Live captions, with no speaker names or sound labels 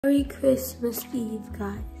Merry Christmas Eve,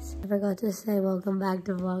 guys. I forgot to say welcome back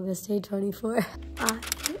to VLOGMAS Day 24. I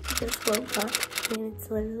just woke up and it's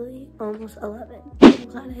literally almost 11. I'm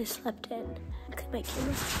glad I slept in. Look at my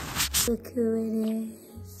camera. Look who it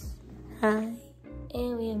is. Hi.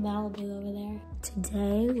 And we have Malibu over there.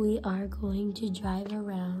 Today we are going to drive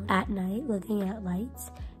around at night looking at lights.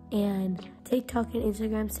 And TikTok and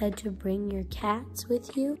Instagram said to bring your cats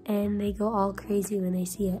with you, and they go all crazy when they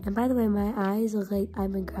see it. And by the way, my eyes look like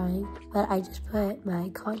I've been crying, but I just put my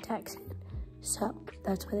contacts in. So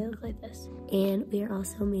that's why they look like this. And we are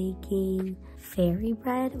also making fairy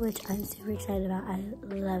bread, which I'm super excited about. I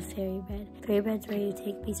love fairy bread. Fairy bread's where you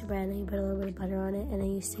take a piece of bread and then you put a little bit of butter on it, and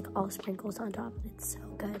then you stick all sprinkles on top. It's so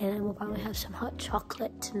good. And then we'll probably have some hot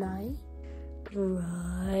chocolate tonight.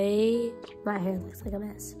 Right? My hair looks like a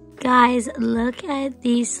mess. Guys, look at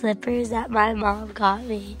these slippers that my mom got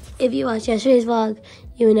me. If you watched yesterday's vlog,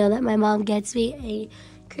 you would know that my mom gets me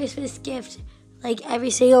a Christmas gift like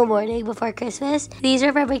every single morning before Christmas. These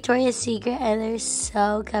are from Victoria's Secret and they're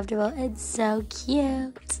so comfortable and so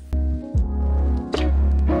cute.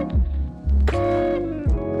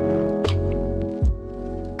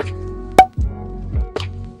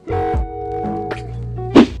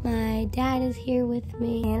 My dad is here with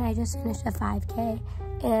me and I just finished a 5K.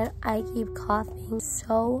 And I keep coughing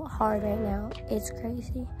so hard right now. It's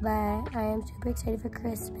crazy. But I am super excited for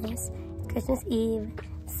Christmas. Christmas Eve.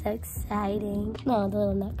 So exciting. No, the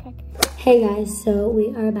little nutcracker. Hey guys, so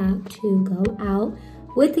we are about to go out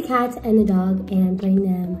with the cats and the dog and bring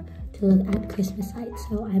them to look at Christmas lights.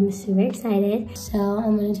 So I'm super excited. So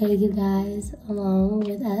I'm gonna take you guys along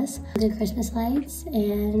with us to the Christmas lights.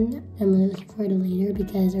 And I'm really looking forward to later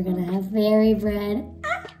because we're gonna have fairy bread.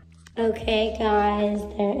 Okay guys,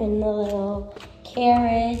 they're in the little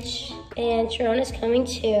carriage and Sharon is coming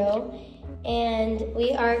too, and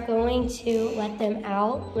we are going to let them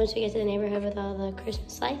out once we get to the neighborhood with all the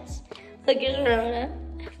Christmas lights. Look at Sharona.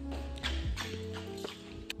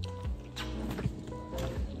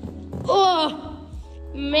 Oh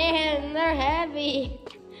man, they're heavy.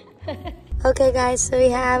 Okay guys, so we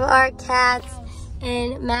have our cats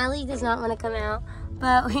and Mally does not want to come out.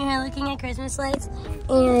 But we are looking at Christmas lights,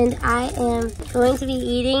 and I am going to be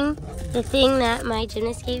eating the thing that my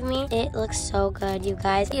gymnast gave me. It looks so good, you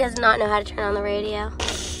guys. He does not know how to turn on the radio.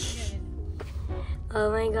 Oh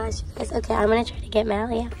my gosh, you guys. Okay, I'm gonna try to get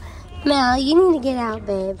Mally out. Mal, you need to get out,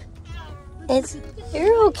 babe.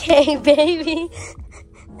 You're okay, baby.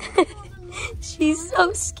 She's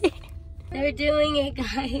so scared. They're doing it,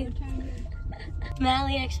 guys.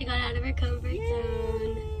 Mally actually got out of her comfort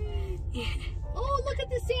zone. Yeah. Oh, look at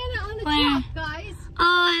the Santa on the top, guys. Oh,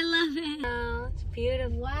 I love it. Oh, it's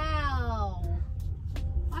beautiful. Wow.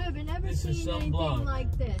 I have never seen anything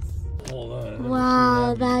like this. Hold on.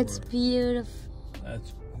 Wow, that's beautiful.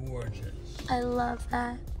 That's gorgeous. I love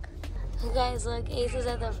that. You guys, look, Ace is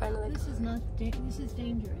at the front of the car. This is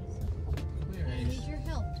dangerous. I need your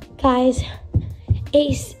help. Guys,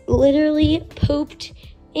 Ace literally pooped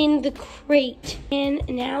in the crate. And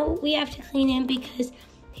now we have to clean him because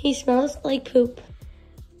he smells like poop.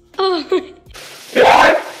 Oh.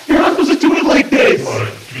 Dad, you're not supposed to do it like this.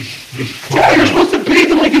 Dad, you're supposed to bathe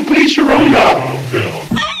him like you bathe Sharona.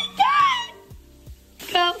 Dad!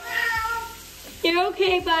 Go. You're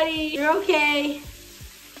okay, buddy. You're okay.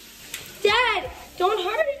 Dad, don't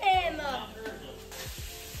hurt him.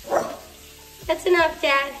 That's enough,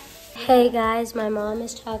 Dad. Hey guys, my mom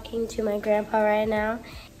is talking to my grandpa right now.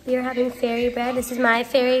 We are having fairy bread. This is my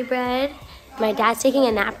fairy bread. My dad's taking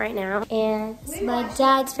a nap right now, and this is my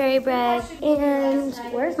dad's fairy bread. And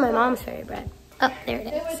where's my mom's fairy bread? Oh, there it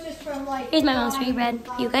is. Here's my mom's fairy bread.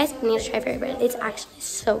 You guys need to try fairy bread. It's actually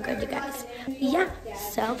so good, you guys. Yeah,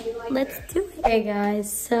 so let's do it. Hey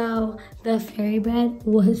guys, so the fairy bread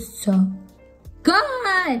was so good.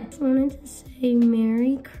 I just wanted to say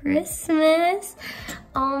Merry Christmas.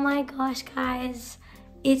 Oh my gosh, guys.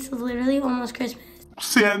 It's literally almost Christmas.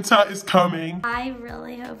 Santa is coming. I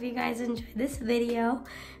really hope you guys enjoyed this video.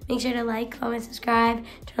 Make sure to like, comment, subscribe,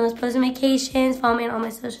 turn on those post notifications, follow me on all my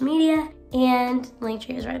social media, and link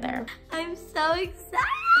tree is right there. I'm so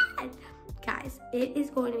excited. Guys, it is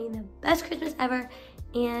going to be the best Christmas ever.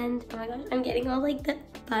 And oh my gosh, I'm getting all like the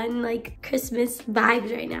fun like Christmas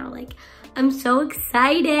vibes right now. Like, I'm so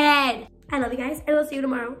excited. I love you guys, and I'll see you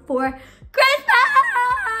tomorrow for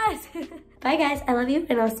Christmas. Bye guys, I love you,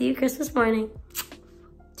 and I'll see you Christmas morning.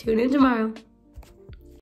 Tune in tomorrow.